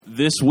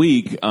This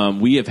week,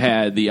 we have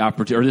had the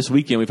opportunity, or this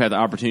weekend, we've had the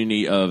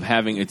opportunity of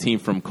having a team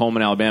from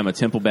Coleman, Alabama,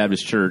 Temple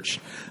Baptist Church,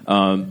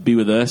 be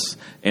with us,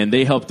 and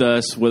they helped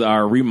us with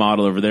our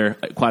remodel over there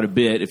quite a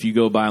bit. If you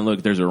go by and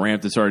look, there's a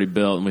ramp that's already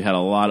built, and we had a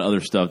lot of other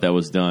stuff that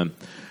was done.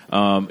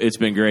 It's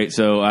been great.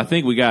 So I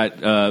think we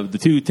got the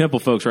two Temple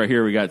folks right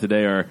here we got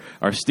today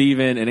are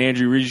Stephen and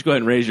Andrew. Just go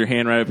ahead and raise your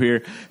hand right up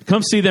here.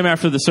 Come see them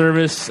after the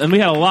service. And we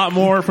had a lot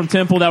more from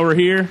Temple that were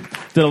here,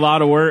 did a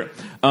lot of work.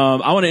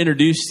 I want to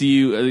introduce to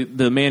you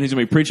the man who's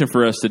going to be preaching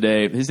for us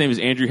today. His name is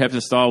Andrew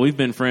HEPTINSTALL. We've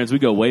been friends. We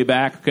go way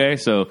back, okay?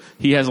 So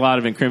he has a lot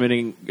of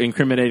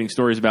incriminating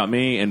stories about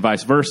me and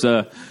vice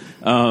versa.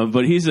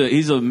 But he's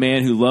a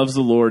man who loves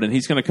the Lord, and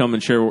he's going to come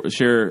and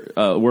share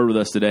a word with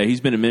us today.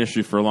 He's been in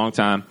ministry for a long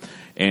time,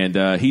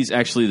 and he's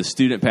actually the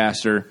student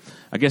pastor.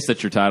 I guess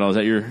that's your title. Is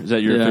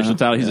that your official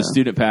title? He's a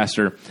student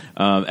pastor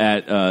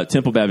at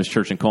Temple Baptist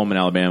Church in Coleman,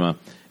 Alabama.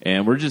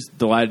 And we're just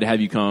delighted to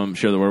have you come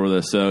share the word with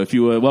us. So if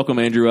you would, welcome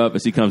Andrew up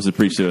as he comes to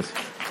preach to us.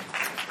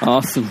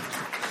 Awesome.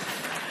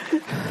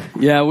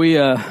 Yeah,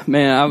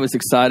 I was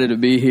excited to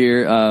be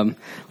here. Like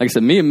I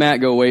said, me and Matt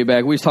go way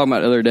back. We was talking about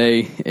it the other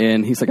day,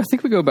 and he's like, I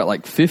think we go about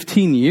like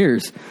 15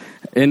 years.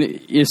 And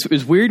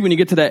it's weird when you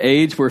get to that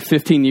age where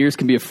 15 years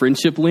can be a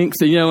friendship link.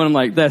 So, and I'm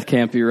like, that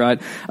can't be right.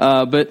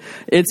 But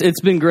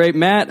it's been great.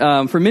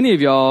 Matt, for many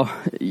of y'all,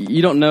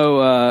 you don't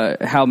know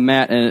how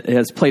Matt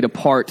has played a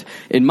part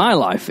in my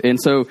life. And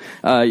so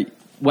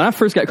when I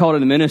first got called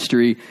into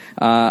ministry,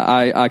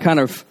 I kind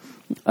of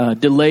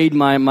delayed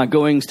my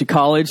goings to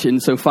college,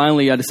 and so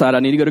finally I decided I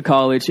need to go to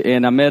college,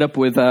 and I met up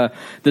with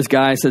this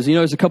guy. Says,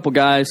 there's a couple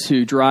guys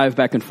who drive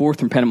back and forth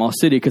from Panama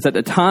City, because at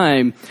the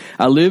time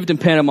I lived in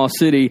Panama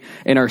City,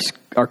 and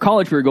our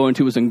college we were going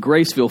to was in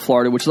Graceville,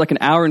 Florida, which is like an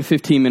hour and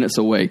 15 minutes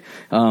away.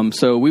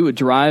 So we would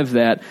drive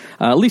that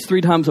at least 3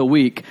 times a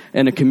week,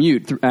 and a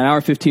commute, an hour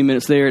and 15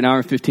 minutes there, an hour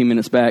and 15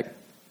 minutes back.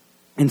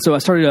 And so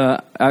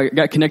I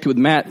got connected with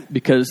Matt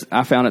because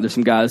I found out there's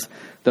some guys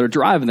that are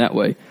driving that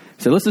way.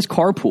 So let's just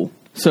carpool.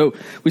 So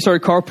we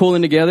started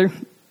carpooling together,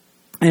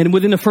 and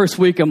within the first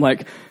week, I'm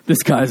like,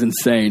 this guy's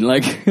insane.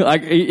 Like,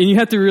 and you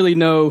have to really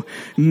know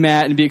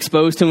Matt and be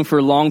exposed to him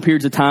for long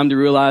periods of time to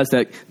realize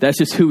that that's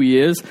just who he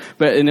is.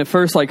 But in the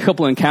first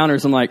couple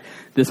encounters, I'm like,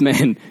 this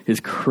man is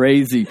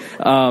crazy.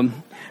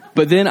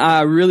 But then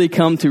I really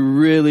come to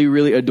really,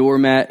 really adore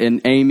Matt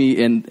and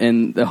Amy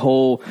and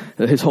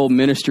his whole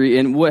ministry.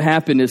 And what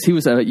happened is he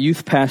was a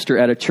youth pastor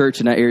at a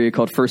church in that area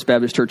called First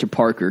Baptist Church of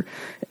Parker,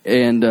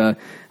 and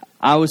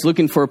I was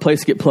looking for a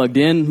place to get plugged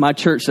in. My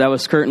church that I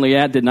was currently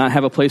at did not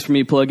have a place for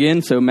me to plug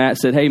in. So Matt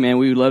said, hey, man,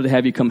 we would love to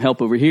have you come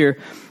help over here.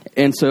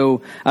 And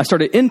so I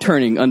started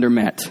interning under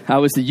Matt. I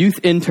was the youth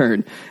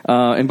intern.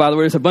 And by the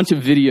way, there's a bunch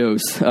of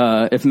videos,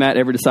 if Matt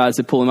ever decides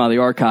to pull them out of the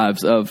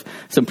archives, of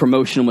some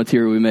promotional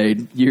material we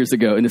made years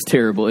ago. And it's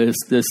terrible. It's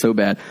so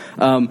bad.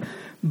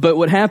 But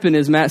what happened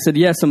is Matt said,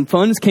 some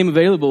funds came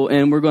available,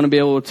 and we're going to be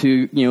able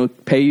to,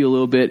 pay you a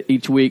little bit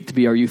each week to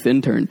be our youth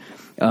intern.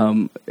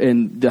 And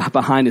the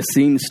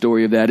behind-the-scenes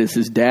story of that is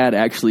his dad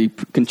actually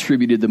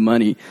contributed the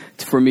money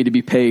for me to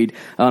be paid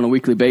on a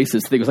weekly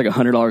basis. I think it was like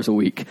 $100 a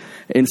week.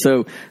 And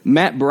so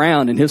Matt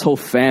Brown and his whole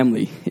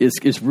family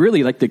is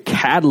really like the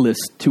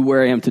catalyst to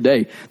where I am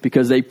today,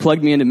 because they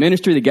plugged me into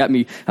ministry. They got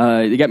me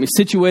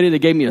situated. They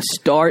gave me a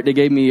start. They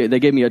gave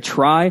me a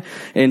try.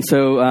 And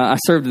so I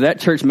served at that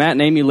church. Matt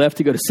and Amy left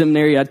to go to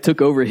seminary. I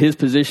took over his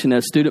position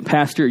as student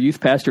pastor, youth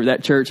pastor of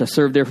that church. I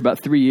served there for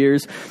about 3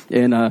 years,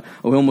 and I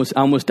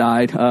almost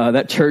died.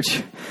 That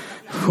church.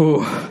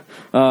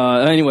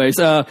 Anyways,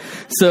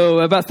 so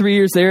about 3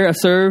 years there I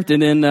served,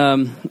 and then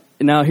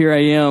now here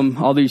I am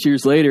all these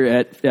years later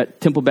at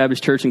Temple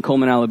Baptist Church in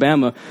Coleman,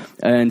 Alabama.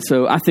 And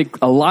so I think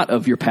a lot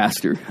of your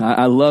pastor.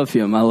 I love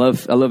him. I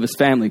love his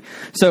family.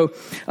 So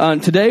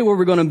today where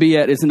we're going to be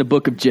at is in the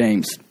book of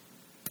James.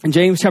 In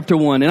James chapter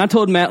 1. And I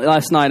told Matt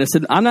last night, I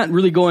said, I'm not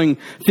really going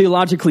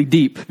theologically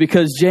deep,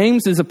 because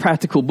James is a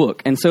practical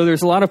book. And so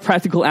there's a lot of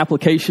practical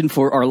application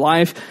for our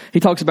life. He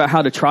talks about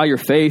how to try your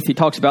faith. He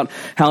talks about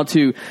how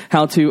to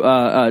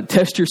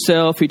test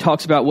yourself. He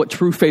talks about what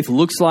true faith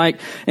looks like.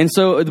 And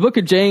so the book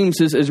of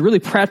James is a really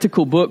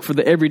practical book for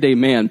the everyday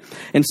man.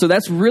 And so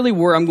that's really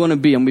where I'm going to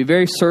be. I'm going to be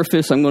very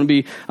surface. I'm going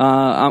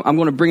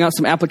to bring out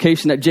some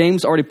application that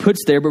James already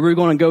puts there, but we're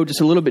going to go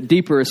just a little bit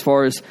deeper as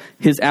far as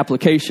his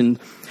application.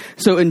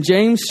 So in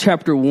James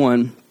chapter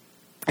 1,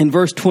 in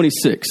verse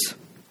 26,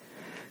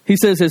 he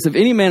says, as if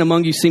any man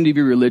among you seem to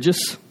be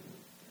religious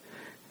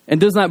and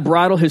does not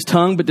bridle his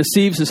tongue but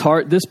deceives his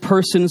heart, this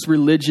person's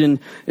religion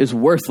is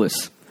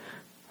worthless.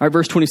 All right,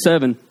 verse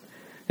 27,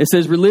 it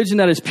says, religion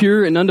that is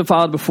pure and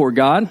undefiled before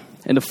God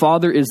and the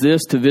Father is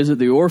this, to visit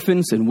the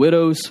orphans and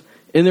widows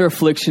in their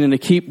affliction and to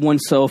keep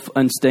oneself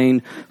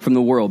unstained from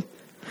the world.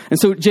 And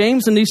so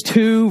James in these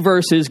 2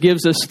 verses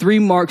gives us 3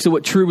 marks of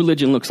what true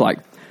religion looks like.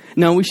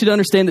 Now, we should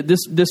understand that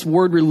this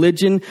word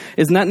religion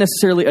is not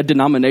necessarily a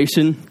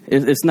denomination.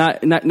 It's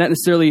not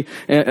necessarily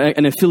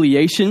an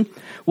affiliation.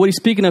 What he's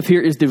speaking of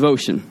here is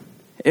devotion.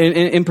 And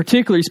in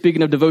particular, he's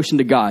speaking of devotion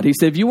to God. He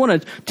said, if you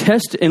want to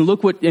test and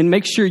look and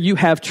make sure you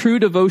have true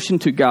devotion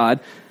to God,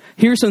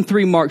 Here's some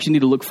 3 marks you need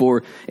to look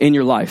for in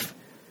your life.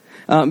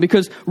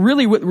 Because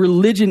really what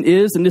religion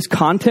is in this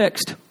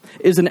context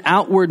is an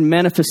outward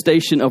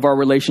manifestation of our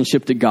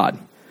relationship to God.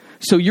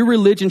 So your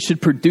religion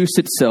should produce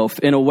itself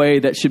in a way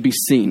that should be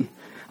seen.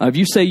 If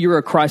you say you're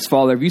a Christ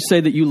follower, if you say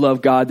that you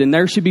love God, then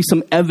there should be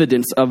some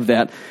evidence of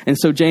that. And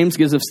so James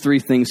gives us 3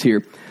 things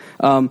here.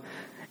 And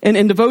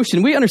in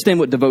devotion, we understand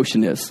what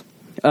devotion is.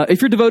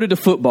 If you're devoted to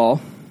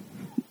football,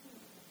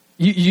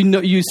 you know,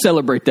 you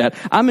celebrate that.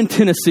 I'm in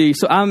Tennessee,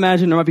 so I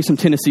imagine there might be some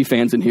Tennessee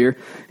fans in here.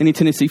 Any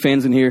Tennessee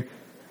fans in here?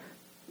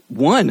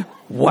 1.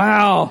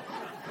 Wow.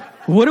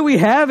 What do we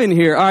have in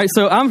here? All right,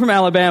 so I'm from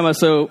Alabama,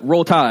 so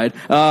roll tide.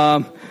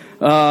 I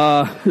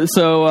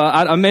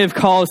may have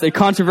caused a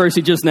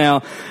controversy just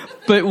now.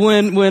 But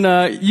when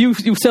you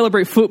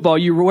celebrate football,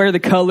 you wear the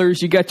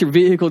colors, you got your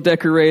vehicle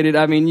decorated.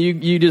 I mean,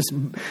 you just,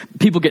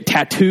 people get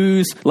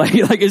tattoos. Like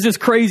it's just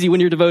crazy when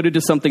you're devoted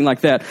to something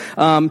like that.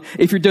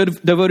 If you're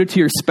devoted to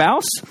your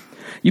spouse,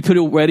 you put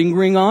a wedding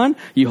ring on,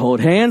 you hold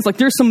hands. Like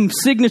there's some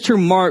signature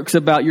marks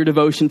about your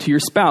devotion to your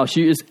spouse.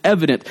 It's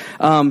evident.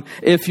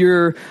 If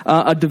you're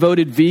a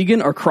devoted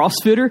vegan or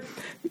CrossFitter,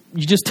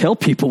 you just tell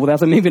people without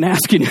them even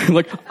asking you,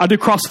 like, I do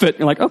CrossFit.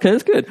 You're like, okay,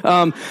 that's good.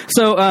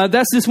 So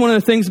that's just one of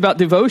the things about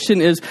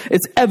devotion is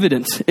it's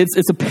evident.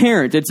 It's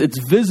apparent. It's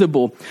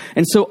visible.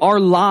 And so our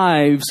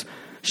lives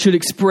should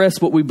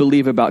express what we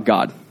believe about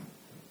God.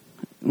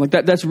 Like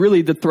that's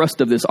really the thrust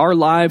of this. Our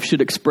lives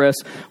should express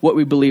what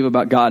we believe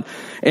about God.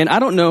 And I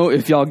don't know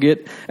if y'all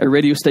get a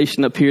radio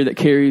station up here that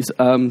carries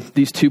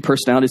these 2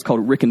 personalities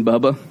called Rick and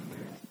Bubba.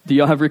 Do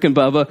y'all have Rick and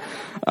Bubba?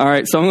 All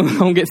right, so I'm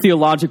going to get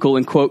theological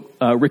and quote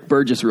Rick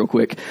Burgess real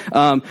quick.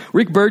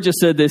 Rick Burgess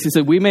said this. He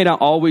said, "We may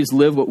not always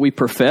live what we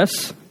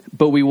profess,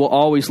 but we will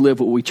always live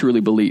what we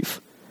truly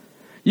believe."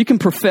 You can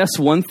profess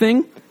one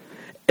thing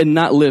and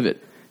not live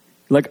it.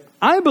 Like,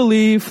 I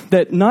believe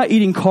that not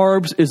eating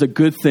carbs is a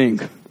good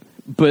thing,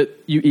 but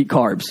you eat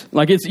carbs.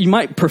 Like you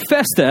might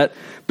profess that,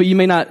 but you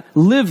may not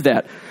live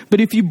that. But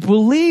if you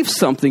believe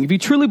something, if you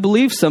truly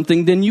believe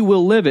something, then you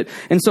will live it.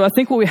 And so I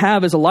think what we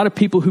have is a lot of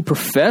people who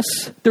profess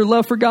their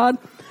love for God,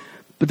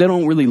 but they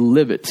don't really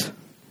live it.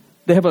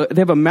 They have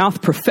a mouth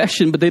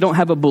profession, but they don't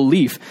have a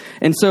belief.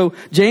 And so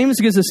James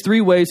gives us 3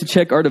 ways to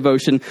check our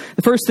devotion.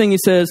 The first thing he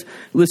says,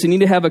 listen, you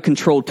need to have a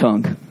controlled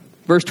tongue.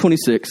 Verse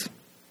 26,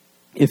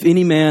 if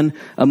any man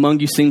among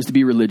you seems to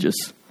be religious,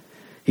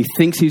 he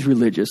thinks he's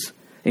religious,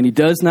 and he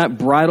does not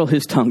bridle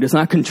his tongue, does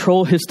not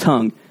control his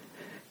tongue,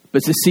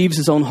 but deceives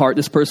his own heart,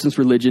 this person's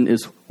religion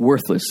is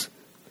worthless.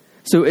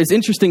 So it's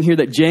interesting here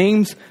that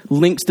James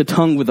links the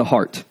tongue with the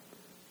heart.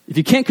 If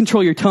you can't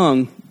control your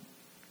tongue,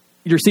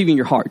 you're deceiving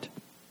your heart.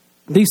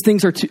 These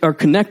things are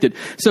connected.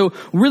 So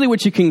really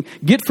what you can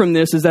get from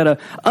this is that an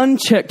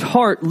unchecked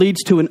heart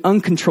leads to an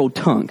uncontrolled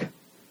tongue.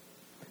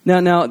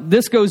 Now,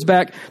 this goes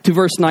back to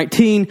verse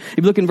 19. If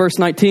you look in verse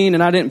 19,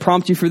 and I didn't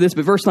prompt you for this,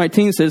 but verse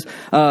 19 says,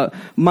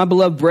 my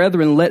beloved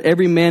brethren, let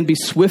every man be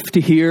swift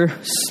to hear,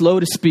 slow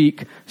to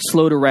speak,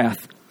 slow to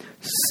wrath.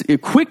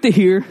 Quick to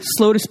hear,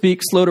 slow to speak,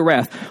 slow to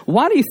wrath.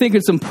 Why do you think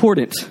it's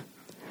important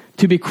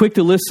to be quick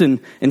to listen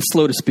and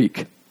slow to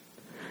speak?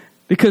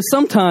 Because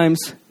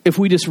sometimes if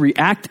we just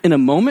react in a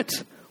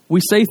moment, we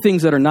say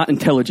things that are not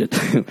intelligent.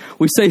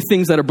 We say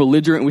things that are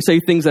belligerent. We say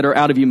things that are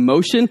out of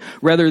emotion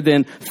rather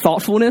than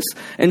thoughtfulness.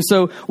 And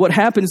so what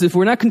happens if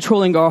we're not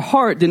controlling our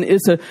heart, then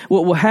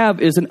what we'll have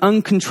is an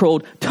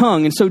uncontrolled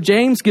tongue. And so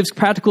James gives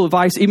practical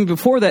advice even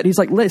before that. He's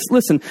like,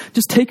 listen,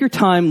 just take your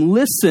time,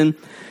 listen,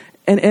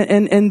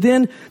 and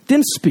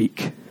then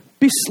speak.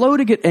 Be slow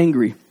to get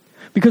angry.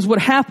 Because what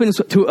happens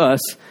to us,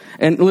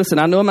 and listen,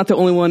 I know I'm not the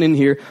only one in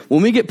here.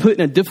 When we get put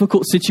in a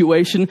difficult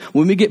situation,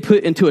 when we get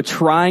put into a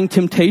trying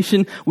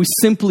temptation, we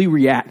simply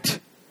react.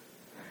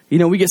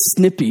 We get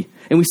snippy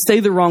and we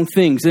say the wrong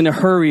things in a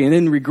hurry and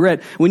in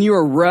regret. When you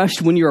are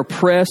rushed, when you're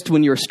oppressed,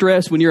 when you're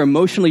stressed, when you're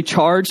emotionally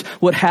charged,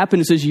 what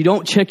happens is you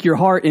don't check your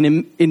heart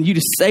and you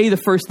just say the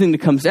first thing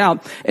that comes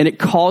out and it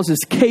causes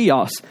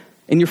chaos.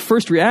 And your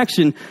first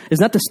reaction is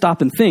not to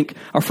stop and think.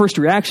 Our first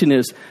reaction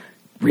is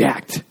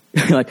react.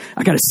 Like,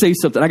 I got to say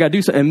something. I got to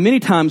do something. And many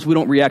times we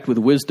don't react with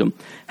wisdom.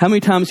 How many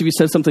times have you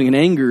said something in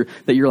anger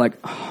that you're like,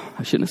 oh,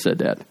 I shouldn't have said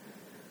that?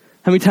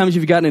 How many times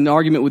have you gotten in an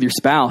argument with your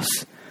spouse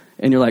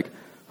and you're like,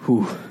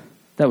 whew,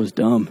 that was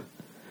dumb.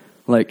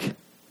 But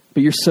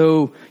you're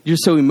so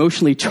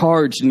emotionally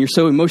charged and you're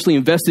so emotionally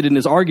invested in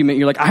this argument.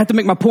 You're like, I have to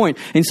make my point.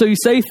 And so you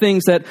say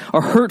things that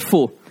are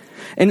hurtful.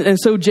 And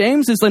so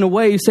James is in a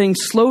way saying,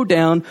 slow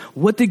down.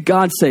 What did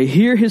God say?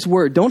 Hear his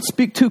word. Don't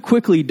speak too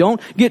quickly.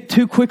 Don't get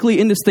too quickly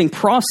in this thing.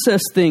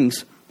 Process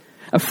things.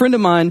 A friend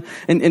of mine,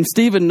 and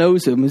Stephen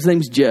knows him. His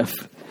name's Jeff.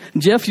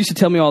 Jeff used to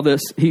tell me all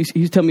this. He used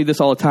to tell me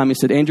this all the time. He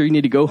said, Andrew, you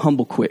need to go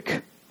humble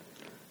quick.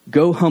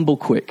 Go humble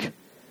quick.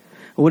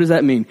 What does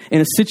that mean?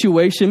 In a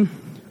situation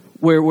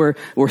where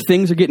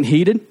things are getting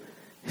heated,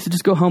 he said,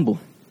 just go humble.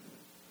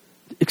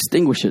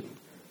 Extinguish it.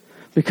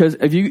 Because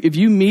if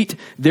you meet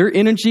their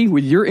energy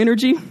with your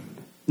energy,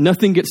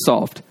 nothing gets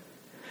solved.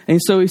 And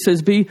so he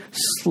says, be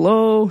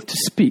slow to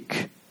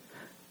speak.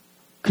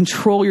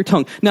 Control your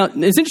tongue. Now,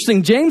 it's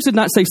interesting. James did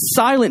not say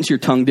silence your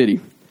tongue, did he?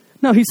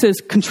 No, he says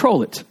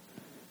control it.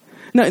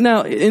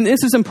 Now, and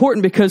this is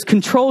important because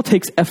control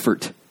takes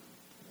effort.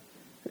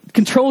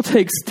 Control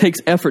takes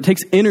effort,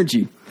 takes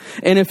energy.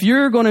 And if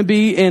you're going to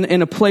be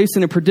in a place,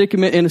 in a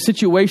predicament, in a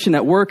situation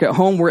at work, at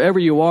home, wherever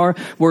you are,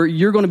 where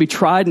you're going to be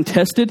tried and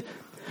tested,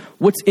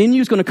 what's in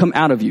you is going to come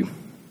out of you.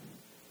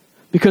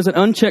 Because an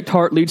unchecked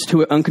heart leads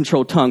to an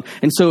uncontrolled tongue.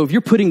 And so if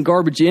you're putting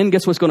garbage in,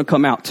 guess what's going to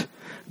come out?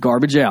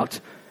 Garbage out,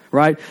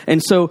 right?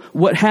 And so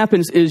what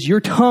happens is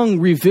your tongue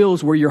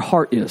reveals where your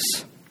heart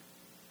is.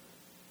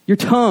 Your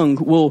tongue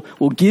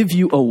will give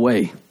you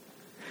away.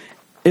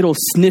 It'll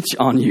snitch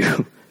on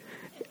you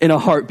in a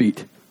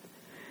heartbeat.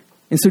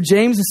 And so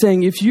James is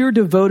saying, if you're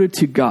devoted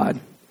to God,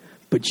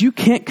 but you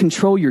can't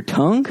control your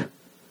tongue,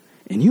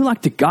 and you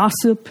like to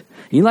gossip,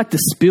 and you like to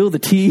spill the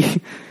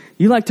tea,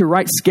 you like to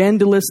write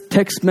scandalous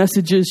text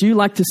messages, you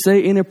like to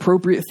say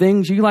inappropriate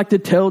things, you like to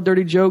tell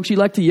dirty jokes, you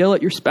like to yell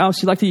at your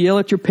spouse, you like to yell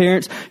at your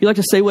parents, you like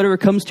to say whatever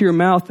comes to your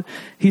mouth.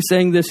 He's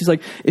saying this, he's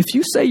like, if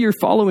you say you're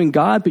following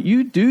God, but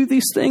you do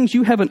these things,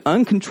 you have an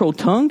uncontrolled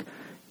tongue,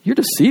 you're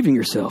deceiving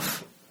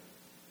yourself.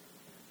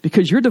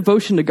 Because your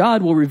devotion to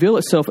God will reveal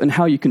itself in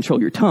how you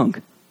control your tongue.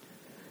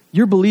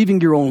 You're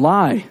believing your own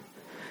lie.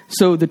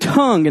 So the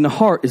tongue and the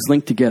heart is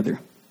linked together.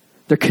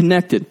 They're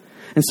connected.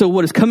 And so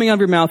what is coming out of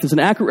your mouth is an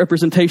accurate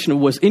representation of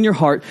what's in your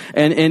heart,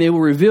 and it will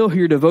reveal who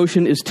your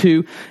devotion is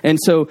to. And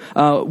so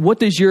what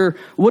does your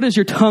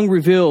tongue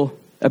reveal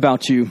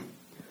about you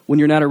when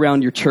you're not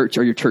around your church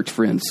or your church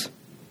friends?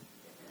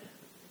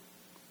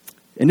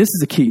 And this is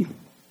the key.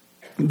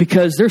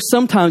 Because there's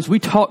sometimes we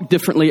talk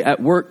differently at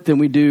work than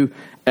we do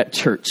at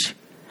church.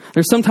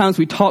 There's sometimes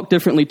we talk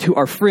differently to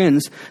our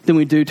friends than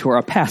we do to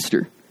our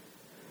pastor.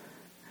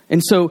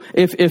 And so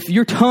if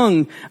your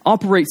tongue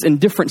operates in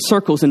different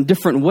circles in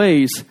different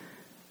ways,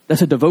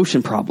 that's a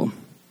devotion problem.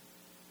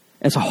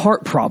 It's a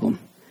heart problem.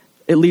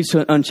 It leads to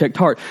an unchecked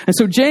heart. And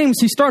so James,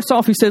 he starts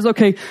off, he says,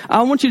 okay,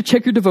 I want you to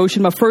check your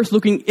devotion by first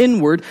looking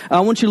inward.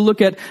 I want you to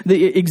look at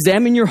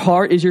examine your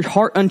heart. Is your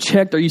heart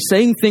unchecked? Are you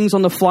saying things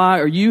on the fly?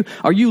 Are you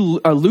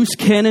a loose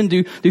cannon?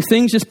 Do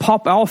things just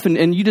pop off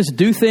and you just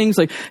do things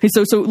like, hey,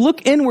 so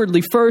look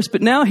inwardly first,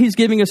 but now he's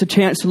giving us a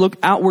chance to look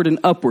outward and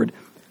upward.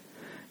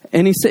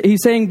 And he's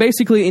saying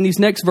basically in his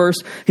next verse,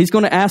 he's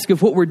going to ask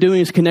if what we're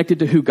doing is connected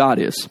to who God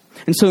is.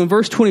 And so in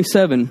verse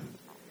 27,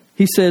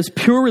 he says,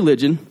 pure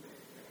religion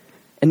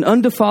and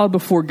undefiled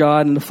before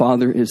God and the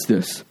Father is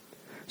this.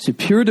 So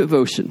pure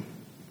devotion,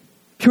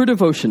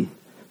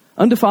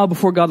 undefiled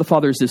before God the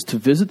Father is this, to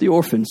visit the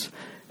orphans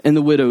and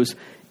the widows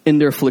in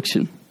their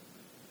affliction.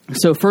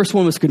 So first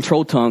one was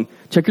controlled tongue.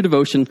 Check your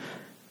devotion. Do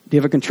you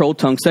have a controlled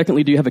tongue?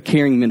 Secondly, do you have a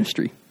caring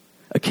ministry?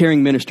 A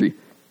caring ministry.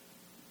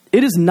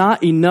 It is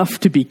not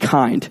enough to be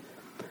kind.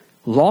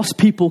 Lost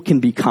people can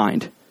be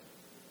kind.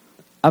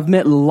 I've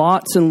met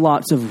lots and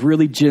lots of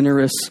really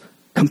generous,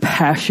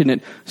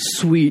 compassionate,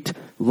 sweet,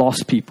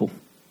 lost people.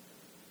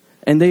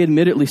 And they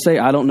admittedly say,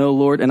 I don't know,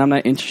 Lord, and I'm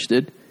not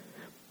interested.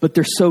 But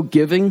they're so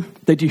giving.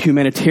 They do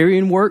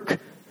humanitarian work.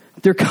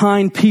 They're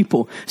kind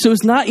people. So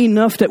it's not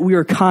enough that we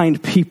are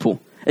kind people.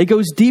 It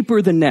goes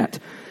deeper than that.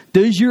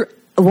 Does your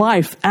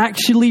life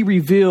actually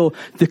reveal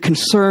the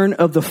concern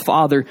of the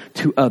Father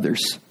to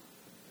others?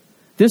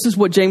 This is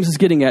what James is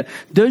getting at.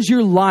 Does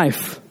your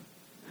life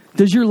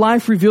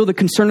reveal the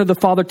concern of the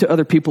Father to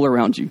other people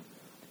around you?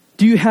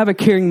 Do you have a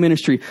caring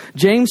ministry?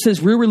 James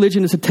says real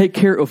religion is to take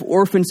care of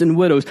orphans and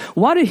widows.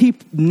 Why did he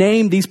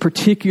name these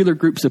particular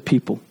groups of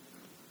people?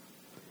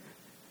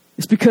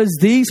 It's because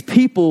these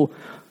people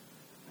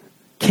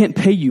can't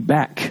pay you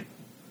back.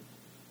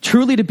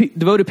 Truly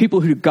devoted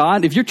people to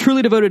God, if you're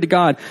truly devoted to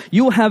God,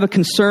 you'll have a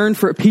concern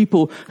for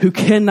people who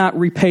cannot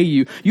repay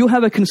you. You'll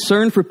have a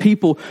concern for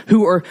people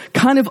who are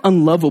kind of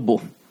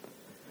unlovable,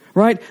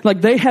 right?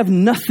 Like they have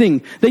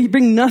nothing. They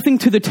bring nothing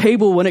to the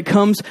table when it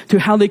comes to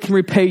how they can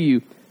repay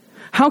you.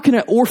 How can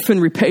an orphan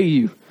repay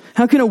you?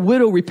 How can a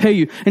widow repay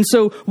you? And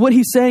so what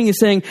he's saying is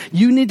saying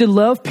you need to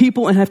love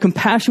people and have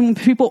compassion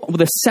with people with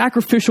a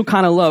sacrificial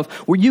kind of love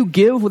where you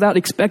give without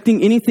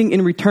expecting anything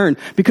in return.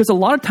 Because a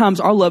lot of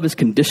times our love is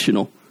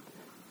conditional.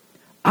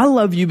 I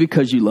love you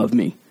because you love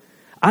me.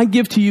 I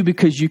give to you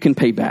because you can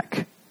pay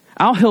back.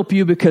 I'll help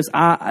you because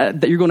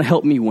that you're going to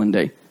help me one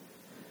day.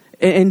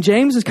 And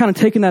James is kind of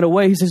taking that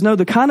away. He says, no,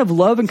 the kind of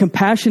love and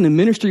compassion and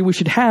ministry we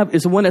should have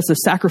is the one that's a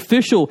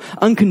sacrificial,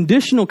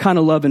 unconditional kind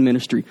of love and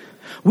ministry.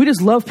 We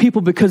just love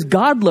people because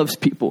God loves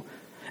people.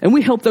 And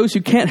we help those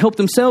who can't help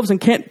themselves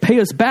and can't pay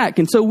us back.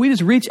 And so we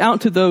just reach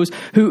out to those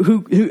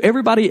who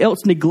everybody else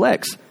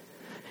neglects,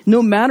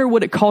 no matter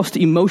what it costs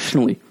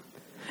emotionally.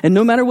 And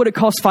no matter what it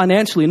costs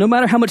financially, no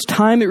matter how much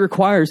time it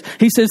requires,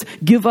 he says,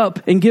 give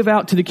up and give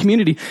out to the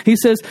community. He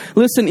says,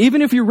 listen,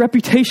 even if your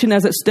reputation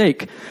is at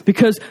stake,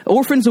 because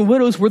orphans and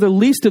widows were the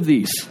least of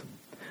these.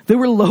 They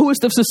were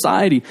lowest of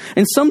society.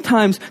 And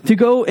sometimes to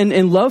go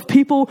and love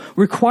people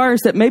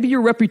requires that maybe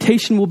your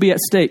reputation will be at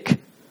stake.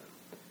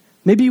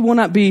 Maybe you will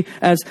not be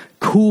as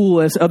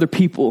cool as other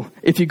people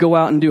if you go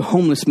out and do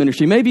homeless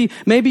ministry. Maybe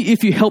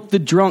if you help the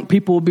drunk,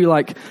 people will be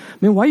like,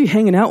 man, why are you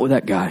hanging out with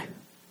that guy?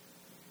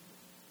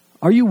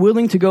 Are you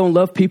willing to go and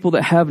love people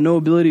that have no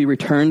ability to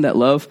return that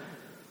love?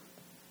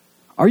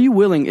 Are you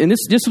willing, and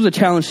this was a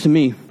challenge to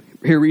me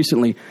here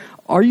recently,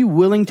 are you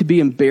willing to be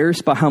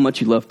embarrassed by how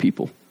much you love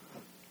people?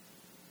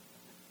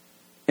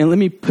 And let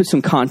me put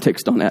some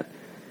context on that.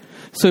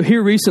 So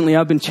here recently,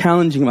 I've been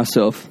challenging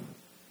myself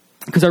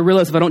because I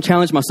realize if I don't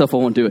challenge myself, I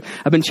won't do it.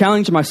 I've been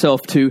challenging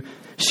myself to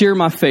share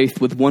my faith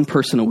with one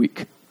person a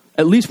week,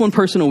 at least one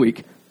person a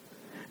week.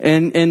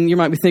 And you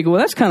might be thinking, well,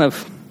 that's kind of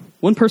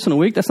one person a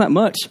week. That's not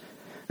much.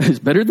 It's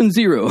better than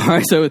zero. All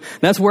right. So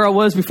that's where I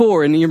was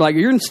before. And you're like,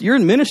 you're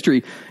in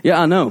ministry.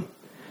 Yeah, I know.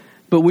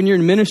 But when you're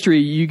in ministry,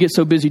 you get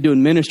so busy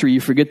doing ministry,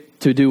 you forget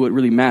to do what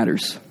really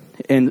matters.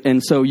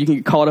 And so you can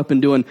get caught up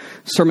in doing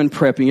sermon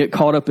prep, and get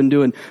caught up in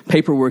doing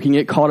paperwork, and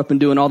get caught up in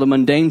doing all the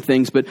mundane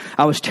things. But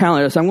I was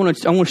challenged. I want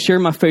to share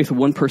my faith with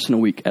one person a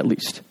week at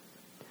least.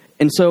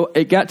 And so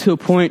it got to a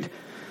point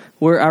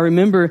where I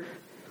remember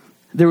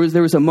there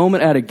was a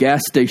moment at a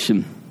gas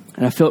station,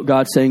 and I felt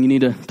God saying, you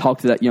need to talk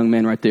to that young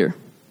man right there.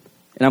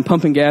 And I'm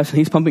pumping gas, and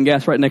he's pumping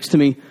gas right next to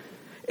me,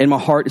 and my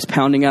heart is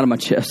pounding out of my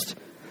chest.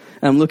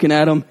 And I'm looking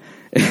at him.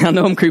 I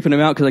know I'm creeping him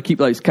out because I keep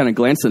like kind of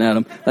glancing at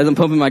him as I'm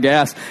pumping my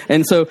gas.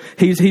 And so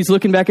he's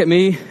looking back at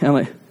me. And I'm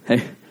like,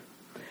 hey.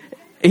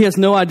 He has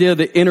no idea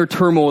the inner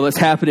turmoil that's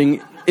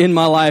happening in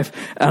my life.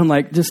 And I'm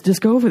like,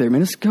 just go over there,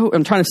 man. Just go.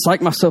 I'm trying to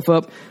psych myself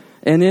up.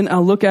 And then I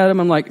look at him.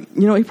 I'm like,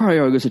 he probably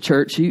already goes to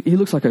church. He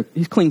looks like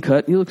he's clean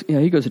cut.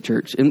 He goes to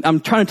church. And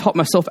I'm trying to talk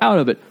myself out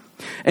of it.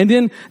 And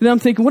then I'm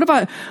thinking, what if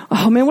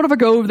I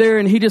go over there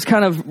and he just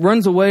kind of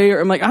runs away?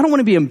 Or I'm like, I don't want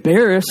to be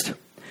embarrassed.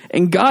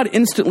 And God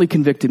instantly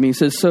convicted me. He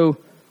says, so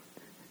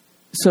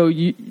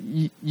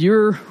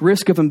your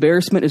risk of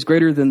embarrassment is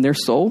greater than their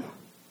soul?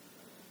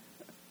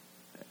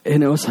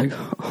 And it was like,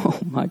 oh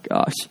my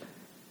gosh.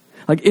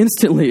 Like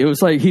instantly, it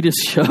was like he just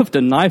shoved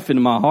a knife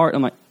into my heart.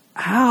 I'm like,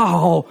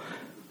 ow.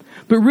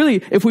 But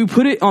really, if we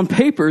put it on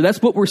paper, that's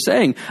what we're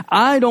saying.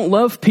 I don't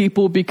love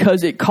people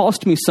because it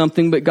cost me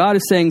something, but God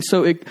is saying,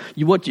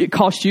 what it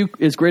cost you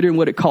is greater than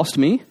what it cost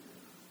me.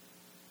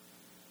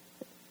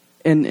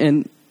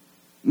 And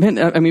man,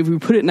 I mean, if we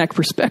put it in that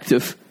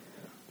perspective,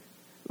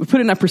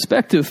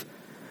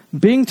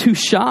 being too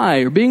shy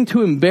or being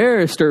too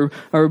embarrassed or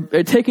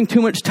taking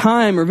too much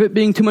time or it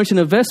being too much an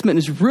investment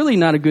is really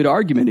not a good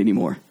argument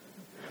anymore.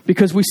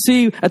 Because we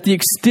see at the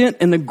extent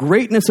and the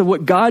greatness of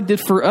what God did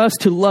for us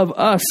to love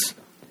us.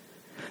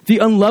 The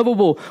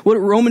unlovable, what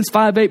Romans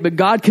 5:8, but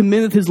God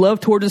commendeth his love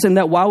toward us, and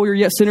that while we were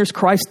yet sinners,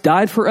 Christ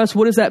died for us.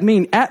 What does that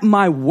mean? At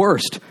my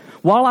worst,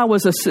 while I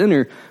was a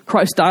sinner,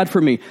 Christ died for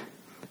me.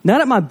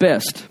 Not at my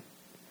best,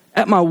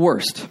 at my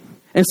worst.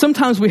 And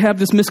sometimes we have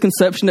this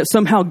misconception that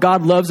somehow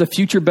God loves a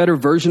future better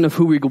version of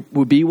who we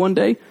will be one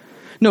day.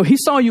 No, he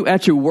saw you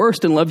at your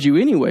worst and loved you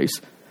anyways.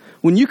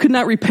 When you could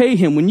not repay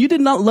him, when you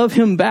did not love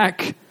him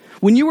back,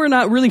 when you were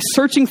not really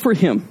searching for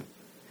him,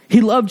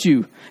 he loved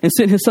you and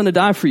sent his son to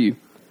die for you.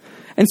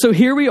 And so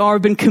here we are,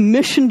 been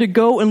commissioned to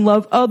go and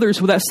love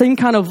others with that same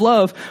kind of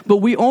love, but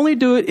we only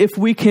do it if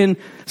we can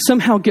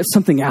somehow get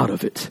something out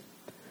of it.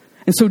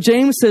 And so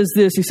James says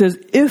this, he says,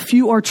 if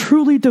you are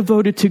truly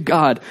devoted to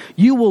God,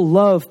 you will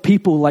love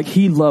people like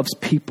he loves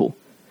people.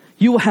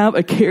 You will have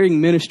a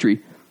caring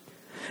ministry.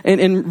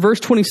 And in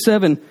verse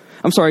 18,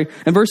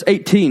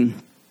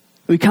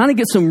 we kind of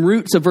get some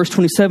roots of verse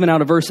 27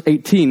 out of verse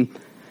 18.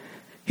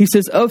 He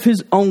says, of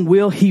his own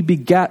will, he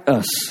begat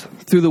us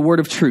through the word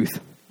of truth.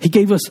 He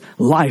gave us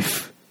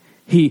life.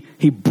 He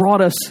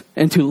brought us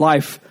into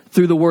life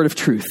through the word of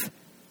truth.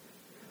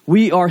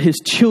 We are his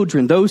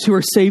children. Those who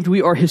are saved,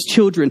 we are his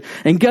children.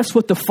 And guess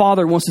what the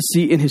Father wants to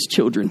see in his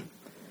children?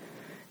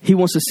 He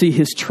wants to see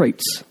his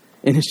traits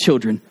in his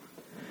children.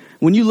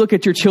 When you look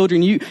at your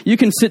children, you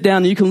can sit down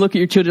and you can look at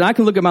your children. I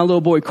can look at my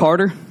little boy,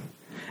 Carter,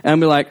 and I'll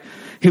be like,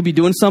 he'll be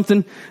doing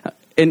something.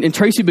 And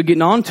Tracy will be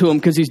getting on to him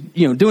because he's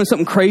doing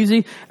something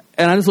crazy.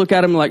 And I just look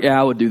at him like, yeah,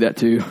 I would do that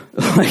too.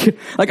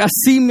 like I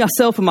see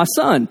myself in my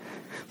son.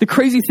 The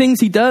crazy things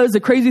he does, the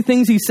crazy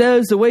things he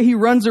says, the way he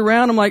runs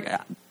around. I'm like,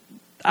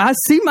 I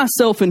see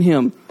myself in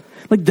him.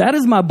 Like, that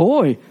is my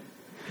boy.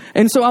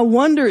 And so I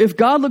wonder if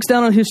God looks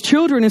down on his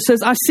children and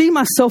says, I see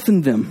myself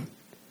in them.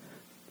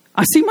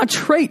 I see my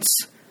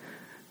traits.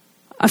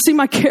 I see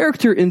my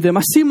character in them.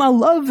 I see my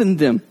love in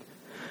them.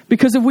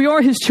 Because if we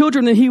are his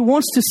children, then he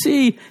wants to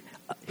see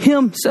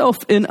himself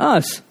in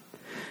us.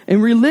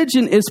 And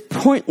religion is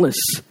pointless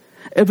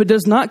if it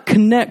does not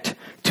connect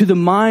to the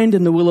mind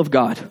and the will of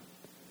God.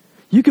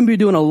 You can be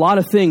doing a lot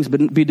of things,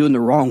 but be doing the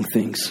wrong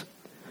things.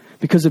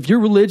 Because if your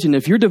religion,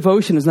 if your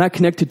devotion is not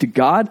connected to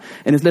God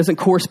and it doesn't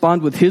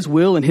correspond with his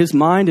will and his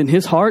mind and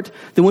his heart,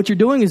 then what you're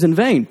doing is in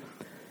vain.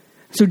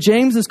 So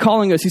James is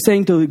calling us, he's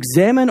saying to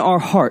examine our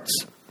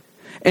hearts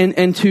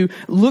and to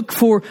look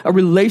for a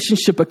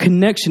relationship, a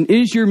connection.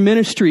 Is your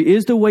ministry,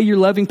 is the way you're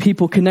loving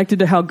people connected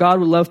to how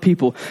God would love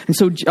people? And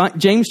so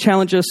James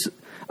challenges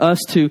us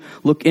to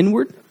look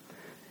inward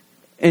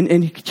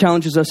And he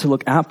challenges us to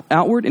look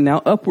outward and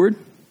now upward.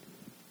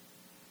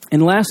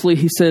 And lastly,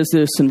 he says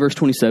this in verse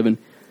 27.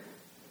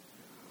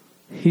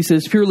 He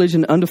says, pure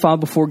religion undefiled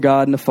before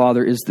God and the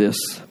Father is this,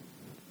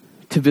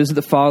 to visit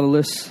the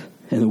fatherless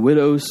and the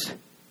widows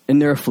in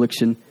their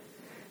affliction,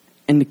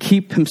 and to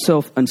keep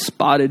himself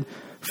unspotted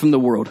from the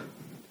world.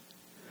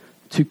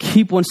 To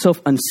keep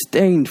oneself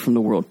unstained from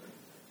the world.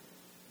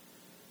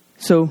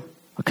 So,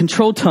 a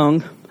controlled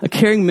tongue, a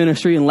caring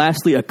ministry, and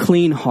lastly, a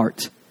clean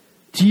heart.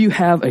 Do you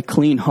have a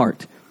clean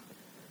heart?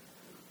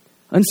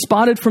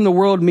 Unspotted from the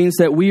world means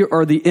that we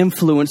are the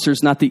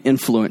influencers, not the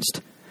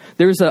influenced.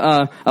 There's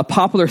a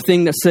popular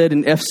thing that's said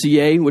in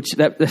FCA, which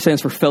that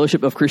stands for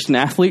Fellowship of Christian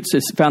Athletes.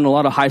 It's found in a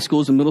lot of high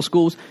schools and middle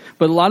schools.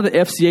 But a lot of the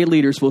FCA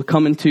leaders will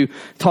come in to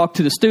talk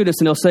to the students,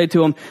 and they'll say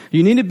to them,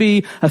 you need to be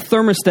a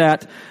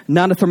thermostat,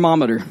 not a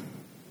thermometer.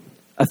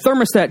 A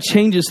thermostat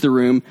changes the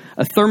room.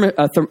 A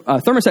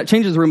thermostat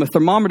changes the room. A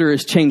thermometer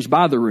is changed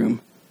by the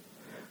room.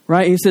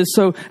 Right? He says,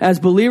 so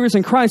as believers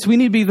in Christ, we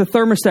need to be the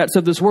thermostats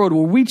of this world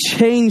where we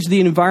change the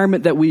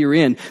environment that we are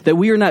in, that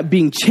we are not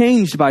being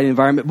changed by the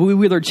environment, but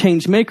we are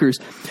change makers.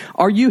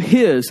 Are you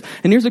his?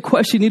 And here's a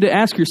question you need to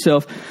ask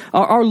yourself.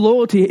 Our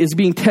loyalty is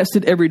being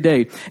tested every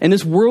day. And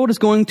this world is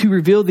going to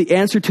reveal the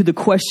answer to the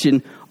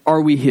question,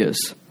 are we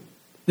his?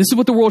 This is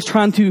what the world's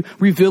trying to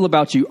reveal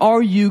about you.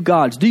 Are you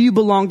God's? Do you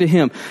belong to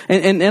him?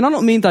 And I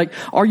don't mean like,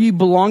 are you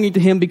belonging to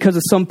him because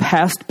of some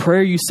past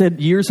prayer you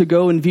said years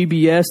ago in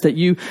VBS that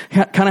you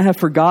kind of have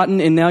forgotten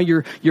and now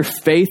your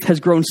faith has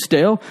grown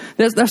stale?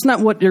 That's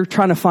not what they're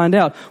trying to find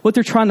out. What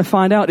they're trying to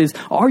find out is,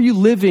 are you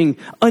living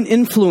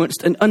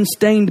uninfluenced and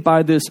unstained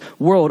by this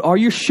world? Are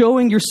you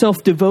showing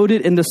yourself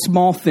devoted in the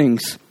small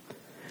things?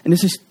 And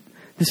this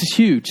is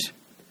huge.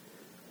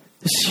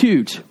 This is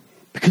huge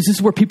because this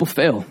is where people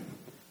fail.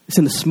 It's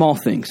in the small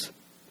things.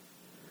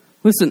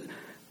 Listen,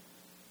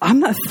 I'm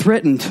not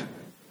threatened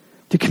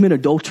to commit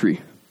adultery.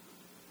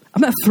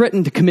 I'm not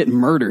threatened to commit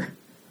murder.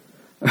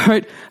 All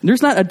right?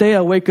 There's not a day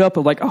I wake up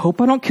of like, I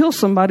hope I don't kill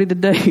somebody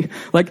today.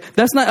 Like,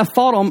 that's not a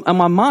thought on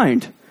my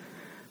mind.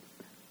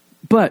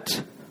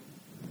 But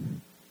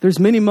there's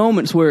many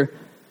moments where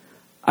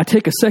I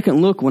take a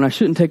second look when I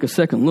shouldn't take a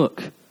second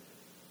look.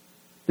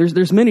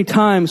 There's many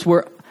times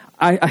where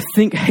I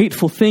think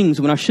hateful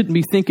things when I shouldn't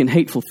be thinking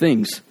hateful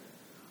things.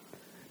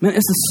 Man,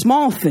 it's the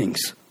small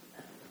things.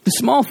 The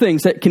small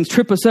things that can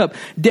trip us up.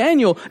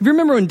 Daniel, if you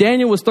remember when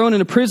Daniel was thrown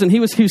into prison, he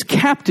was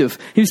captive.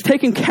 He was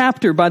taken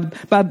captive by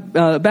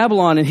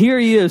Babylon, and here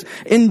he is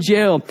in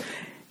jail.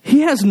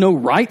 He has no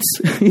rights.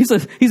 He's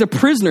a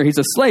prisoner. He's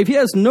a slave. He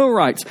has no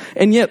rights.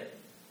 And yet,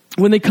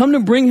 when they come to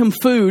bring him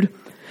food,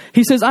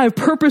 he says, I have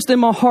purposed in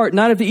my heart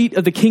not to eat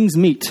of the king's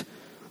meat.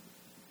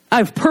 I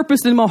have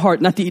purposed in my heart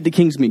not to eat the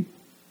king's meat.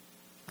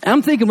 And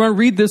I'm thinking when I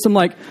read this, I'm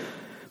like,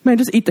 man,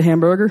 just eat the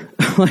hamburger.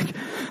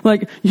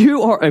 like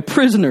you are a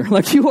prisoner.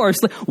 Like you are a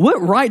slave.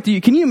 What right do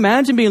you, can you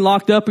imagine being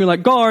locked up and you're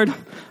like, guard,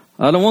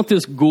 I don't want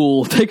this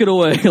ghoul. Take it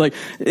away.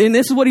 And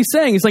this is what he's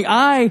saying. He's like,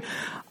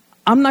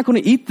 I'm not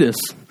going to eat this.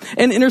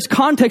 And there's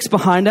context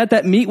behind that.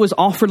 That meat was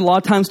offered a lot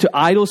of times to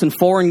idols and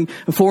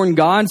foreign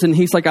gods. And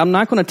he's like, I'm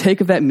not going to take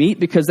of that meat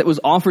because that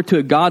was offered to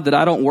a God that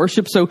I don't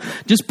worship. So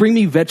just bring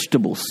me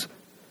vegetables.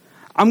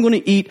 I'm going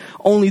to eat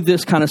only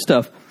this kind of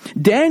stuff.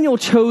 Daniel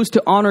chose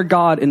to honor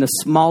God in the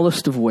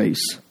smallest of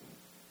ways,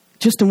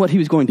 just in what he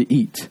was going to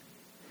eat. It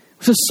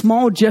was a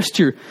small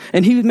gesture,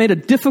 and he made a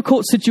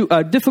difficult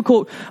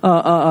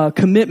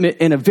commitment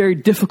in a very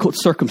difficult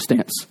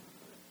circumstance.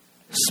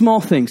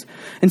 Small things.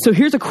 And so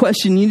here's a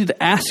question you need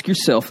to ask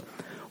yourself.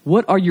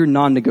 What are your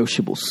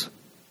non-negotiables?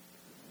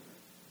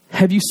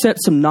 Have you set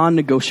some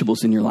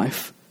non-negotiables in your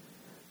life?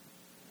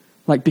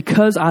 Like,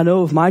 because I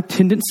know of my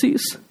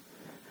tendencies,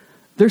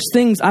 there's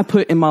things I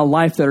put in my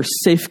life that are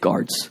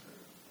safeguards.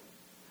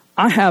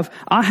 I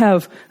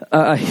have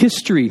a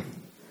history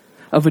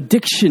of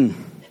addiction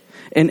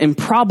and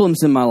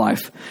problems in my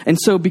life. And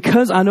so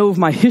because I know of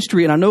my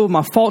history and I know of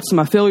my faults and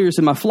my failures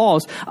and my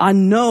flaws, I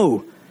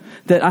know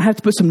that I have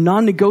to put some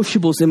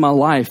non-negotiables in my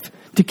life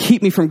to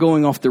keep me from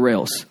going off the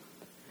rails.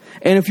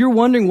 And if you're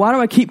wondering, why do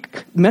I keep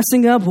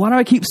messing up? Why do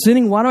I keep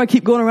sinning? Why do I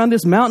keep going around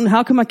this mountain?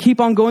 How come I keep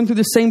on going through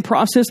the same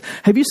process?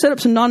 Have you set up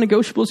some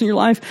non-negotiables in your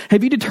life?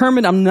 Have you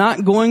determined I'm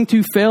not going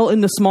to fail in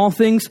the small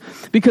things?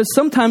 Because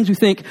sometimes we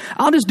think,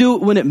 I'll just do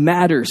it when it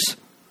matters.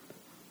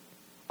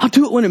 I'll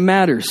do it when it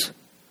matters.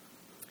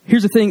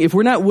 Here's the thing. If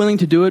we're not willing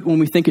to do it when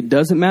we think it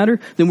doesn't matter,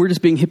 then we're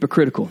just being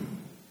hypocritical.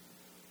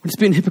 We're just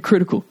being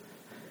hypocritical.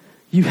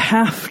 You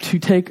have to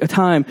take a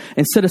time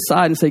and set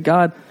aside and say,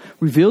 God,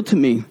 reveal to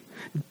me.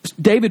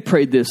 David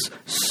prayed this,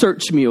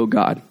 search me, O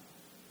God.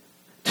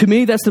 To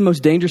me, that's the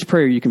most dangerous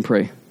prayer you can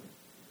pray.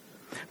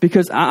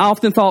 Because I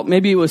often thought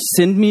maybe it was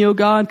send me, O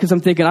God, because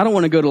I'm thinking I don't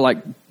want to go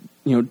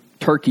to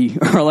Turkey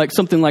or like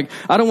something like,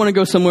 I don't want to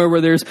go somewhere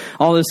where there's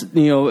all this,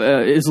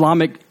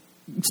 Islamic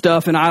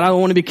stuff and I don't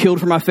want to be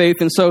killed for my faith.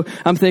 And so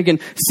I'm thinking,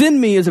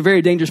 send me is a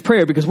very dangerous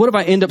prayer because what if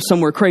I end up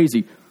somewhere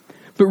crazy?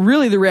 But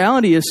really the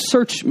reality is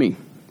search me.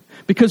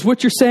 Because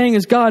what you're saying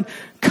is, God,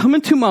 come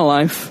into my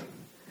life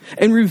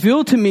and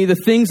reveal to me the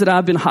things that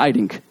I've been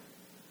hiding.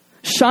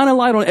 Shine a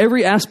light on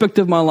every aspect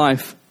of my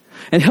life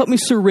and help me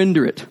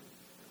surrender it.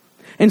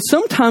 And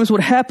sometimes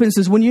what happens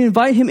is when you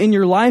invite him in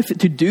your life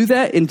to do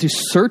that and to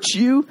search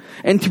you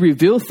and to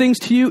reveal things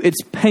to you,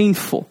 it's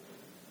painful.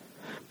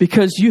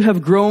 Because you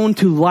have grown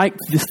to like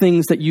the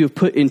things that you have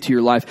put into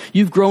your life.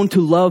 You've grown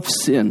to love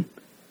sin.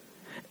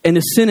 And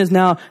the sin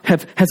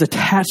has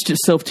attached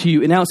itself to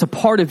you, and now it's a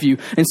part of you.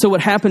 And so what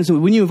happens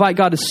when you invite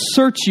God to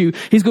search you,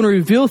 he's going to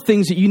reveal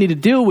things that you need to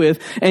deal with.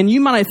 And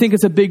you might not think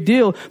it's a big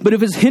deal, but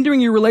if it's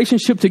hindering your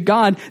relationship to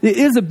God, it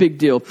is a big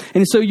deal.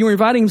 And so you're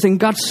inviting him, saying,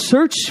 God,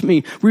 search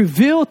me,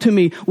 reveal to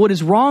me what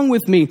is wrong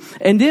with me.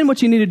 And then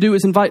what you need to do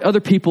is invite other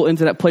people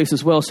into that place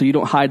as well, so you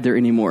don't hide there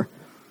anymore.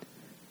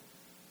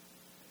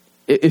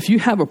 If you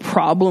have a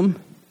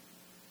problem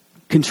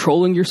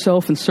controlling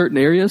yourself in certain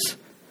areas,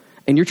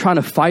 and you're trying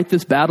to fight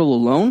this battle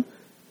alone,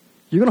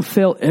 you're going to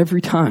fail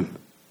every time.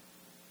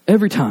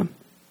 Every time.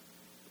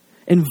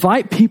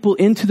 Invite people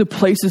into the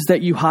places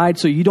that you hide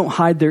so you don't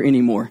hide there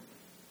anymore.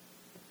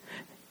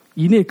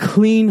 You need a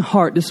clean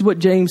heart. This is what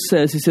James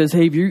says. He says,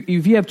 hey,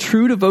 if you have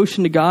true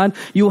devotion to God,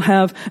 you'll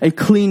have a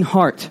clean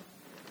heart.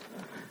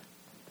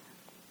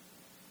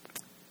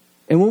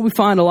 And what we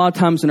find a lot of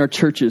times in our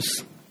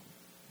churches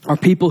are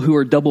people who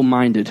are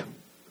double-minded.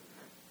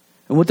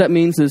 And what that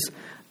means is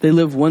they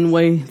live one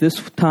way this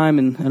time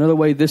and another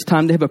way this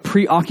time. They have a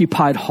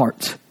preoccupied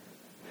heart.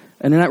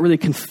 And they're not really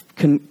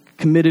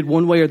committed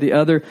one way or the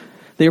other.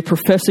 They are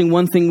professing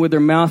one thing with their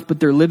mouth, but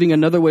they're living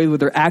another way with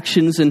their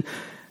actions. And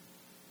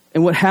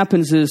what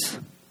happens is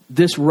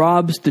this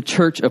robs the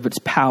church of its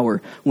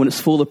power when it's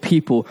full of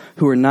people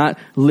who are not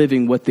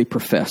living what they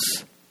profess.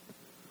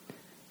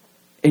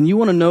 And you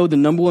want to know the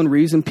number one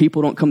reason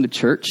people don't come to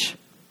church?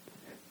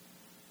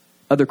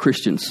 Other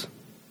Christians.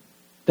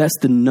 That's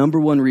the number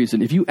one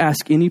reason. If you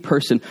ask any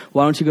person,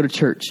 why don't you go to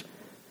church?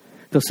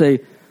 They'll say,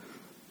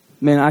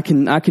 man, I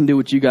can do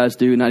what you guys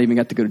do and not even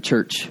have to go to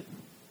church.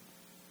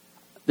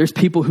 There's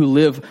people who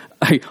live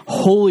a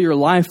holier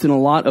life than a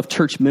lot of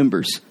church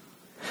members.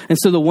 And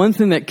so the one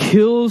thing that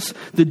kills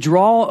the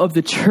draw of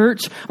the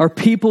church are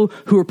people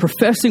who are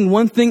professing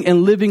one thing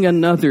and living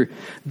another.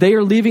 They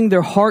are leaving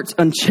their hearts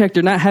unchecked.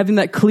 They're not having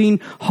that clean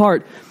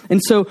heart.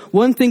 And so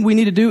one thing we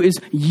need to do is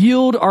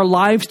yield our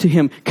lives to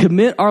him,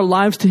 commit our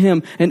lives to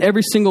him in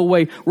every single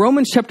way.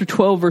 Romans chapter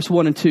 12, verse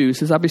 1 and 2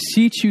 says, I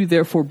beseech you,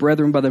 therefore,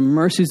 brethren, by the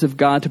mercies of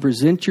God, to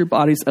present your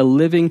bodies a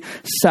living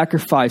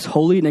sacrifice,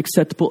 holy and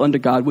acceptable unto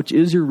God, which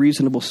is your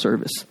reasonable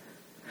service.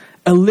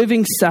 A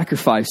living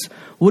sacrifice.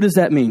 What does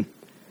that mean?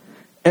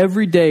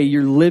 Every day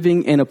you're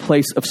living in a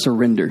place of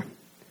surrender.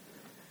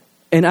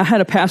 And I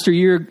had a pastor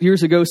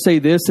years ago say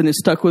this, and it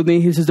stuck with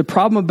me. He says, the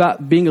problem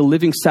about being a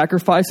living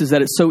sacrifice is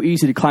that it's so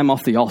easy to climb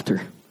off the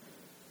altar.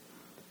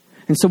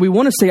 And so we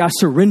want to say, I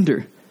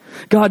surrender.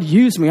 God,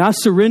 use me. I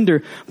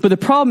surrender. But the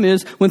problem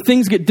is when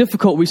things get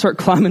difficult, we start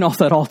climbing off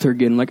that altar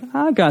again. Like,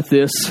 I got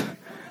this.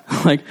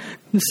 Like,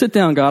 sit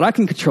down, God. I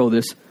can control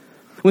this.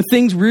 When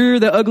things rear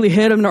the ugly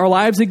head in our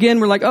lives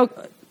again, we're like, oh,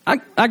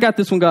 I got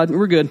this one, God.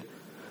 We're good.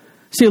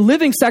 See, a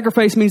living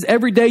sacrifice means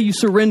every day you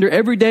surrender.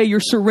 Every day you're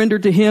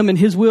surrendered to him and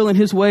his will and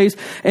his ways.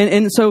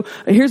 And so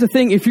here's the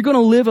thing. If you're going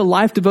to live a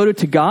life devoted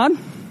to God,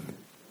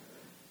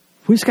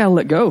 we just got to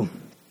let go.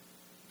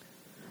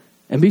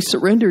 And be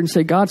surrendered and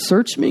say, God,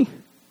 search me,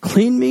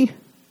 clean me,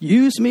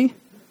 use me.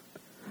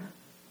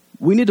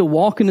 We need to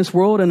walk in this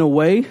world in a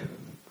way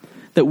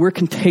that we're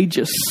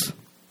contagious.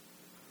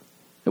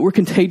 That we're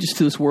contagious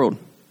to this world.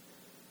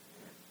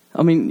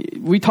 I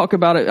mean, we talk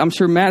about it. I'm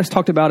sure Matt has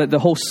talked about it, the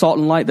whole salt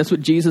and light. That's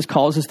what Jesus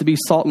calls us to be,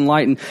 salt and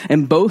light.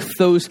 And both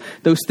those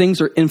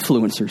things are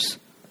influencers.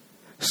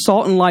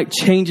 Salt and light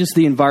changes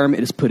the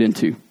environment it's put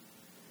into.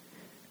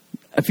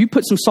 If you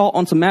put some salt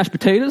on some mashed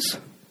potatoes,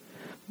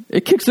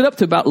 it kicks it up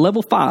to about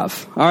level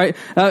 5. All right.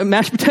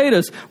 Mashed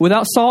potatoes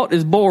without salt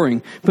is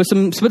boring. Put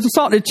some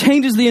salt, it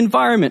changes the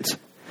environment.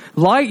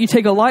 Light, you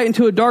take a light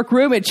into a dark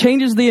room, it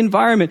changes the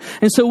environment.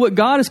 And so what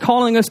God is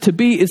calling us to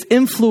be is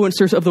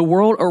influencers of the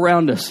world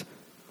around us.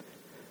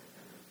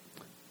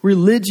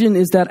 Religion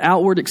is that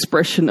outward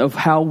expression of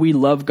how we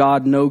love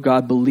God, know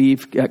God,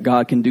 believe that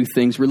God can do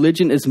things.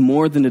 Religion is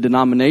more than a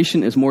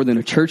denomination, it's more than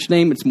a church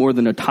name, it's more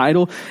than a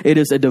title. It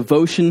is a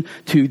devotion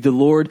to the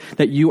Lord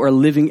that you are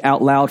living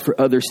out loud for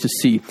others to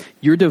see.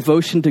 Your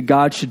devotion to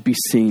God should be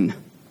seen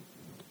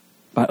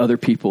by other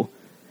people.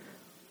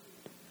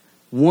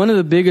 One of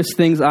the biggest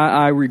things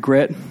I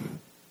regret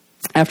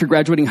after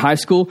graduating high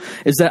school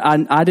is that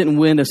I didn't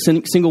win a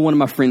single one of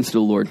my friends to the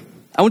Lord.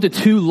 I went to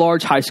 2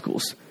 large high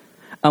schools.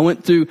 I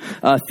went through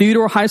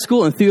Theodore High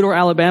School in Theodore,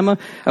 Alabama.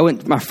 I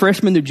went my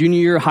freshman to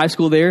junior year of high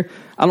school there.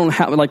 I don't know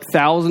how, like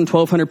 1,000,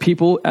 1,200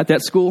 people at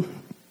that school.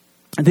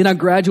 And then I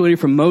graduated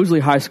from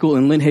Mosley High School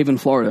in Lynn Haven,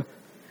 Florida.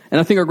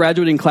 And I think our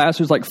graduating class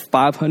was like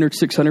 500,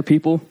 600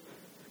 people.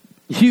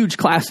 Huge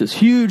classes,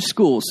 huge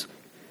schools.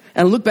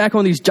 And I look back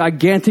on these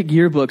gigantic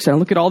yearbooks and I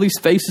look at all these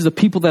faces of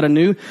people that I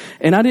knew,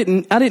 and I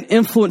didn't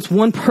influence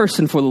one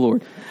person for the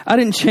Lord. I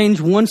didn't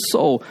change one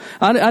soul.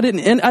 I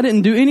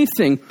didn't do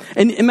anything.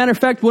 And as a matter of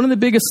fact, one of the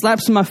biggest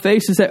slaps in my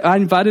face is that I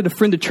invited a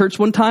friend to church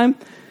one time,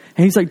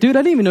 And he's like, dude, I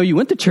didn't even know you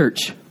went to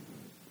church.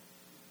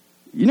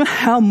 You know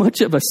how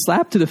much of a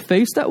slap to the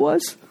face that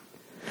was?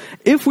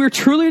 If we're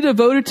truly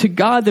devoted to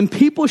God, then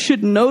people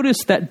should notice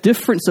that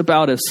difference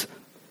about us.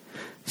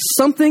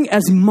 Something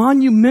as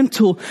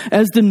monumental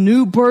as the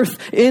new birth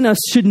in us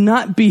should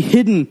not be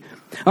hidden.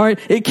 All right,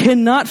 it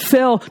cannot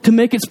fail to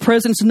make its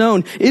presence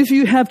known. If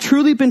you have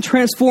truly been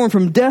transformed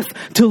from death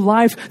to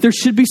life, there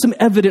should be some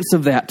evidence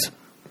of that.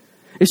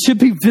 It should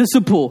be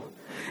visible.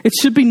 It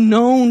should be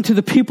known to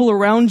the people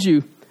around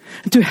you.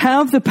 To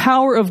have the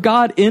power of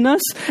God in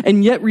us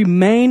and yet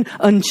remain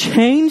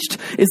unchanged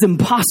is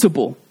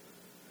impossible.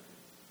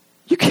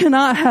 You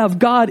cannot have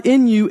God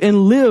in you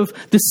and live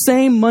the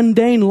same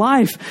mundane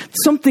life.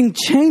 Something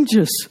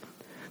changes.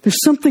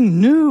 There's something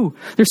new.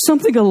 There's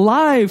something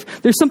alive.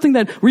 There's something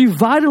that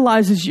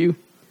revitalizes you.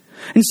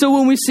 And so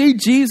when we see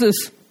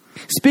Jesus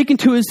speaking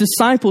to his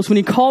disciples, when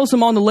he calls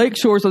them on the lake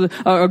shores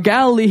of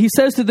Galilee, he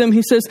says to them,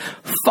 he says,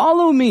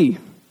 follow me.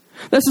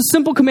 That's a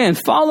simple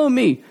command. Follow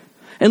me.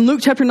 In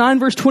Luke chapter 9,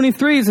 verse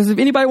 23, it says, if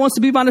anybody wants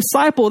to be my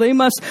disciple, they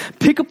must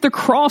pick up the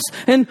cross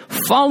and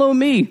follow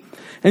me.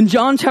 In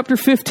John chapter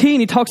 15,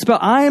 he talks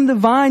about, I am the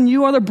vine,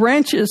 you are the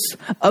branches.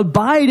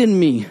 Abide in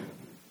me.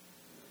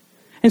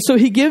 And so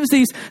he gives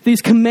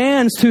these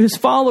commands to his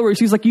followers.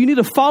 He's like, you need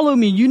to follow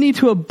me. You need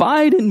to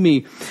abide in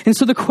me. And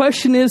so the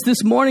question is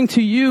this morning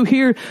to you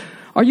here,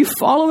 are you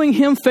following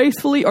him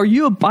faithfully? Are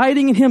you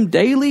abiding in him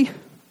daily?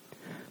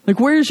 Like,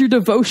 where's your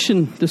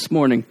devotion this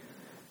morning?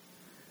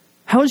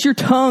 How's your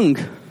tongue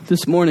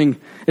this morning?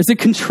 Is it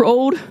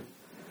controlled?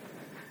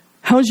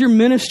 How's your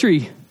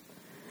ministry?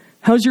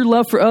 How's your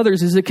love for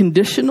others? Is it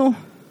conditional?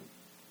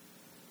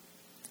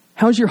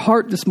 How's your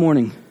heart this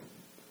morning?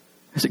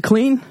 Is it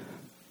clean?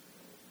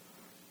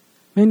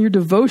 Man, your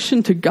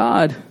devotion to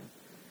God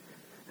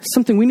is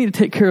something we need to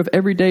take care of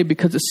every day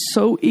because it's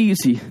so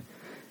easy.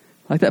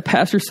 Like that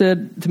pastor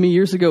said to me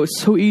years ago, it's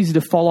so easy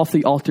to fall off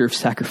the altar of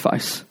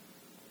sacrifice.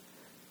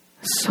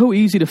 It's so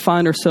easy to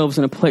find ourselves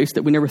in a place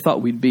that we never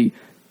thought we'd be.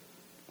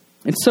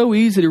 It's so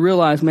easy to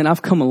realize, man,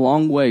 I've come a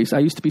long ways. I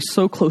used to be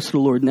so close to the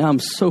Lord. Now I'm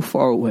so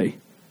far away.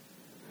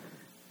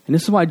 And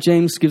this is why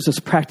James gives us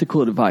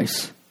practical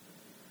advice.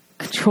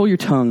 Control your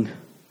tongue.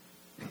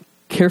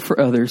 Care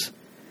for others.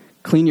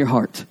 Clean your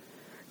heart.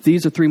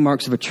 These are 3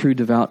 marks of a true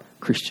devout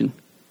Christian.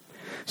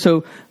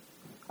 So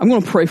I'm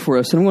going to pray for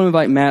us, and I'm going to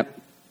invite Matt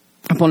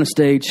up on the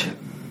stage.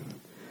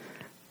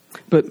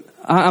 But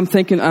I'm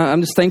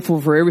just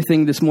thankful for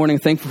everything this morning.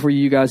 Thankful for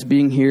you guys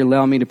being here,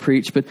 allowing me to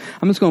preach. But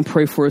I'm just going to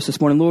pray for us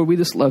this morning. Lord, we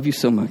just love you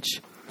so much.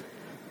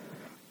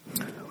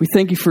 We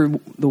thank you for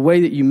the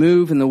way that you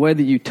move and the way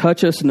that you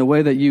touch us and the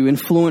way that you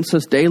influence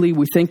us daily.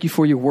 We thank you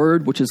for your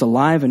word, which is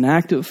alive and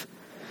active.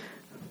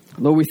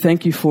 Lord, we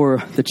thank you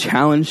for the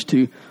challenge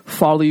to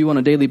follow you on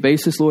a daily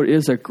basis. Lord, it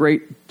is a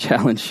great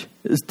challenge.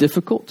 It is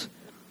difficult.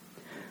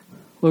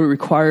 Lord, it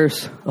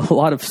requires a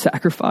lot of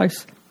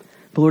sacrifice.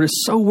 But Lord,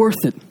 it's so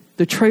worth it.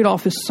 The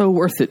trade-off is so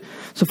worth it.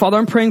 So, Father,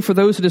 I'm praying for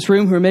those in this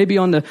room who are maybe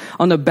on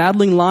the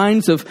battling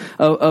lines of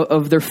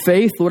their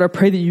faith. Lord, I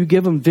pray that you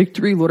give them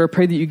victory. Lord, I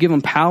pray that you give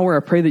them power.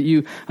 I pray that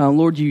you,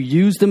 Lord, you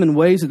use them in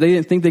ways that they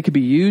didn't think they could be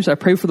used. I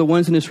pray for the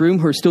ones in this room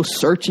who are still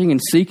searching and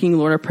seeking.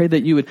 Lord, I pray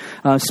that you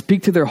would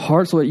speak to their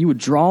hearts, Lord, that you would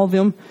draw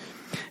them.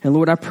 And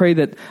Lord, I pray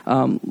that,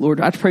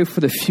 I pray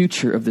for the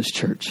future of this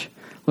church.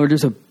 Lord,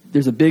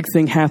 there's a big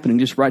thing happening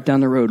just right down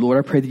the road.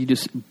 Lord, I pray that you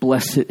just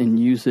bless it and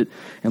use it.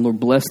 And Lord,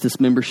 bless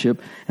this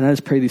membership. And I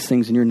just pray these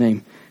things in your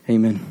name.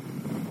 Amen.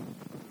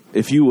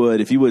 If you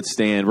would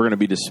stand, we're going to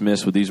be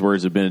dismissed with these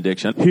words of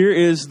benediction. Here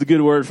is the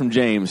good word from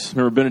James.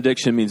 Remember,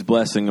 benediction means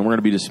blessing, and we're going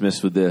to be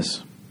dismissed with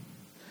this.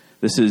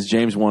 This is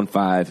James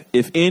 1:5.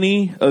 If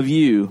any of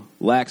you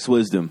lacks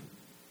wisdom,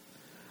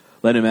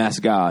 let him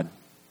ask God,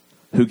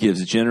 who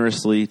gives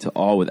generously to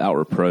all without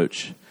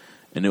reproach,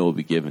 and it will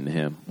be given to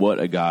him. What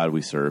a God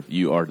we serve.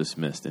 You are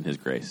dismissed in his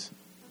grace.